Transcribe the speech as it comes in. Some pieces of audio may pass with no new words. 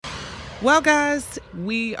Well, guys,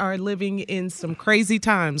 we are living in some crazy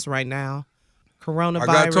times right now. Coronavirus. I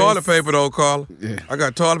got toilet paper though, Carla. Yeah. I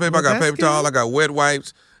got toilet paper. Well, I got paper that's towel. good. I got wet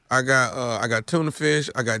wipes. I got tuna fish.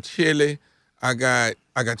 I got chili. I got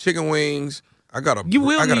chicken wings. You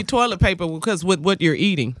will need toilet paper because with what you're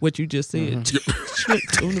eating, what you just said,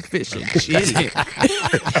 tuna fish and chili.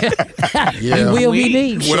 Yeah. You will be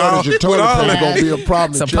needing. Shortage of toilet paper gonna be a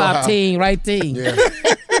problem. Some at your house. pop-teen right there. Yeah.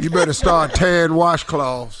 You better start tearing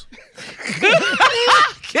washcloths.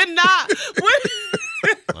 Cannot.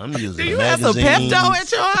 I'm using Do you have some magazines. Pepto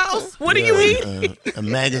at your house? What do you eat?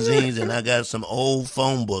 Magazines, and I got some old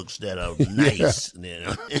phone books that are nice.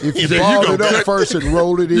 If you ball it up first and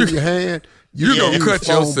roll it in your hand, you gonna use cut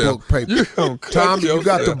phone yourself. book paper. You gonna cut Tommy, you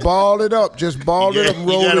got to yourself. ball it up. Just ball it up and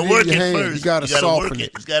roll it in work your hand. first. You got to soften work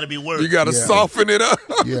it. It's got to be worked. You got to Yeah. soften it up.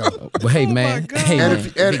 Yeah. Well, hey, man. Hey, And, man. if,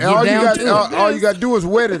 and Get all, you down got, to it. all you got to do is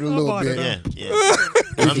wet it a little bit. Yeah.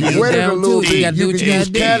 If you wet it a down little to it. bit, You gotta do you what can you use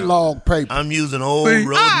gotta do. catalog paper. I'm using old See?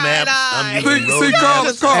 road maps. I'm using road See,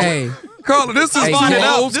 maps. Carla. Hey. Carla, this is Hey, two Jen.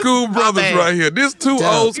 old school brothers bad. right here. This two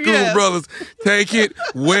old school Yes. brothers. Take it,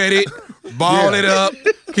 wet it, ball it up,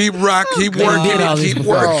 keep did working all it, this keep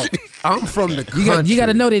before. working. I'm from the country. You got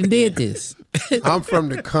to know they did this. I'm from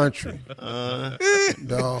the country.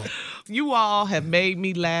 Dog. You all have made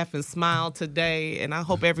me laugh and smile today, and I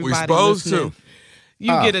hope everybody supposed listening, to.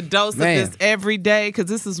 you get a dose man. of this every day because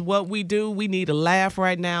this is what we do. We need a laugh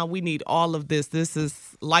right now. We need all of this. This is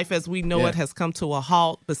life as we know it has come to a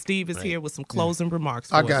halt. But Steve is here with some closing remarks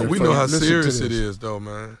for I us. got it. We know how Listen to serious this. it is, though,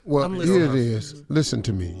 man. Well, I'm here listening. it is. Listen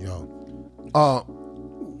to me, y'all.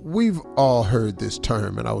 We've all heard this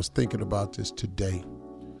term, and I was thinking about this today.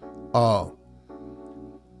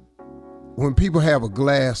 When people have a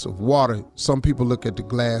glass of water, some people look at the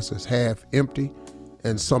glass as half empty,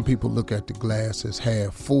 and some people look at the glass as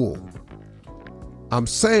half full. I'm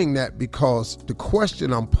saying that because the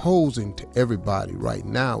question I'm posing to everybody right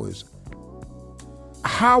now is,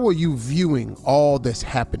 how are you viewing all that's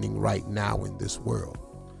happening right now in this world?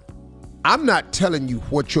 I'm not telling you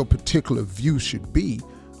what your particular view should be.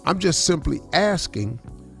 I'm just simply asking,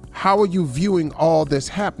 how are you viewing all that's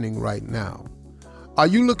happening right now? Are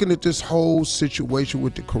you looking at this whole situation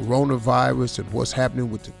with the coronavirus and what's happening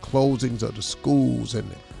with the closings of the schools and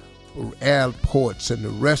the airports and the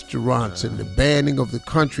restaurants and the banning of the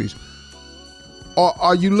countries? Or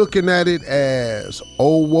are you looking at it as,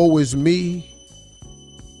 oh, woe is me?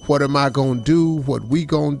 What am I going to do? What we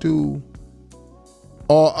going to do?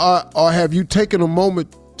 Or have you taken a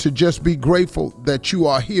moment to just be grateful that you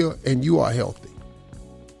are here and you are healthy?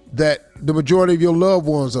 That the majority of your loved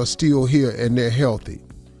ones are still here and they're healthy?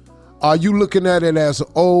 Are you looking at it as,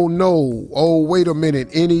 oh no, oh wait a minute,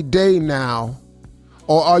 any day now?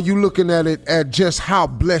 Or are you looking at it at just how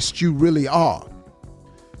blessed you really are?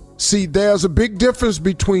 See, there's a big difference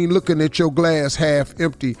between looking at your glass half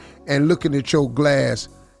empty and looking at your glass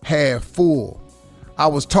half full. I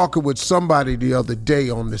was talking with somebody the other day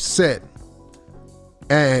on the set,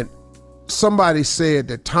 and somebody said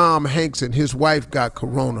that Tom Hanks and his wife got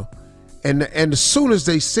corona. And as soon as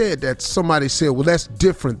they said that, somebody said, well, that's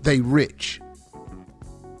different, they rich.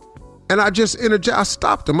 And I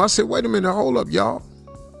stopped them. I said, wait a minute, hold up, y'all.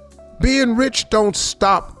 Being rich don't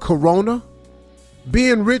stop corona.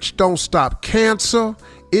 Being rich don't stop cancer.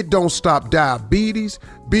 It don't stop diabetes.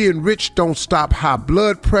 Being rich don't stop high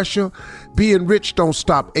blood pressure. Being rich don't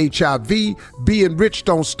stop HIV. Being rich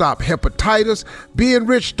don't stop hepatitis. Being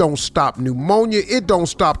rich don't stop pneumonia. It don't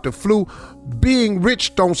stop the flu. Being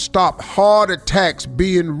rich don't stop heart attacks.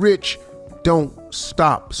 Being rich don't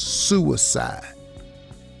stop suicide.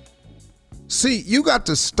 See, you got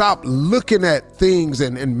to stop looking at things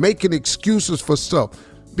and making excuses for stuff.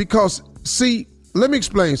 Because, see, let me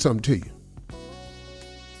explain something to you.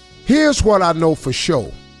 Here's what I know for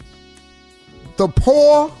sure. The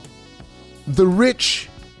poor, the rich,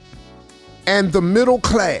 and the middle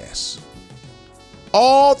class,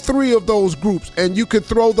 all three of those groups, and you can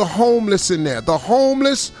throw the homeless in there. The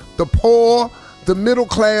homeless, the poor, the middle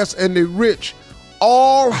class, and the rich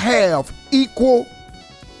all have equal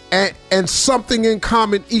and something in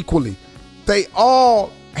common equally. They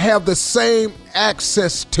all have the same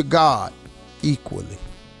access to God equally.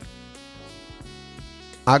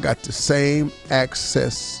 I got the same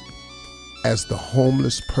access as the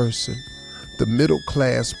homeless person. The middle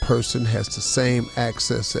class person has the same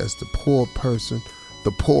access as the poor person.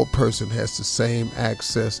 The poor person has the same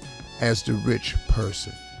access as the rich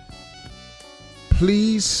person.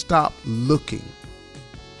 Please stop looking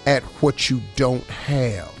at what you don't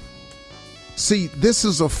have. See, this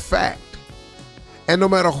is a fact. And no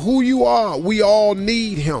matter who you are, we all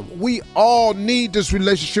need him. We all need this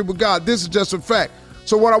relationship with God. This is just a fact.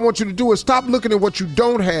 So what I want you to do is stop looking at what you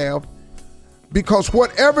don't have, because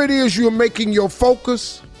whatever it is you're making your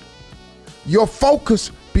focus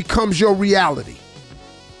becomes your reality.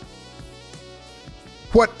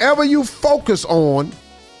 Whatever you focus on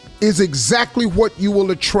is exactly what you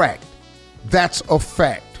will attract. That's a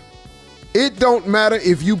fact. It don't matter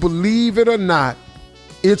if you believe it or not.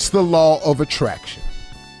 It's the law of attraction.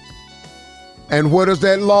 And where does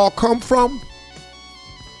that law come from?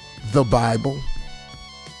 The Bible.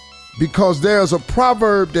 Because there's a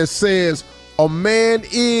proverb that says, a man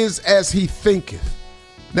is as he thinketh.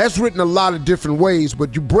 That's written a lot of different ways,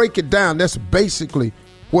 but you break it down, that's basically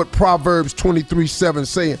what Proverbs 23:7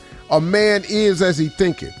 saying. A man is as he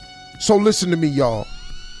thinketh. So listen to me, y'all.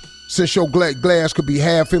 Since your glass could be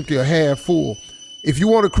half empty or half full, if you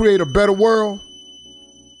want to create a better world,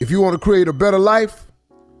 if you want to create a better life,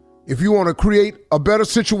 if you want to create a better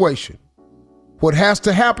situation, what has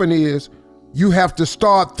to happen is you have to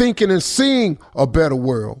start thinking and seeing a better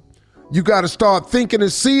world. You got to start thinking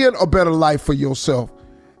and seeing a better life for yourself.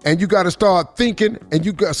 And you got to start thinking and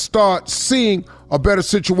you got to start seeing a better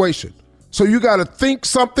situation. So you got to think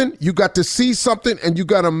something, you got to see something, and you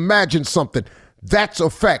got to imagine something. That's a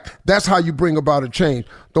fact. That's how you bring about a change.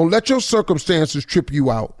 Don't let your circumstances trip you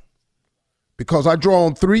out. Because I draw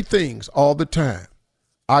on three things all the time.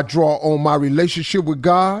 I draw on my relationship with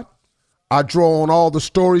God. I draw on all the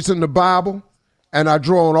stories in the Bible. And I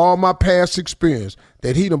draw on all my past experience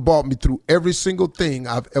that he done brought me through every single thing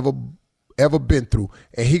I've ever been through.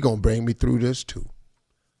 And he gonna bring me through this too.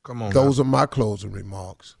 Come on. Those are my closing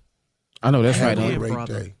remarks. I know that's right. Have a Huh? great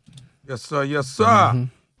day. Yes, sir. Yes, sir. Mm-hmm.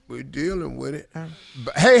 We're dealing with it.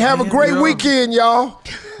 Hey, have a great weekend, y'all.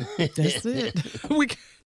 That's it. We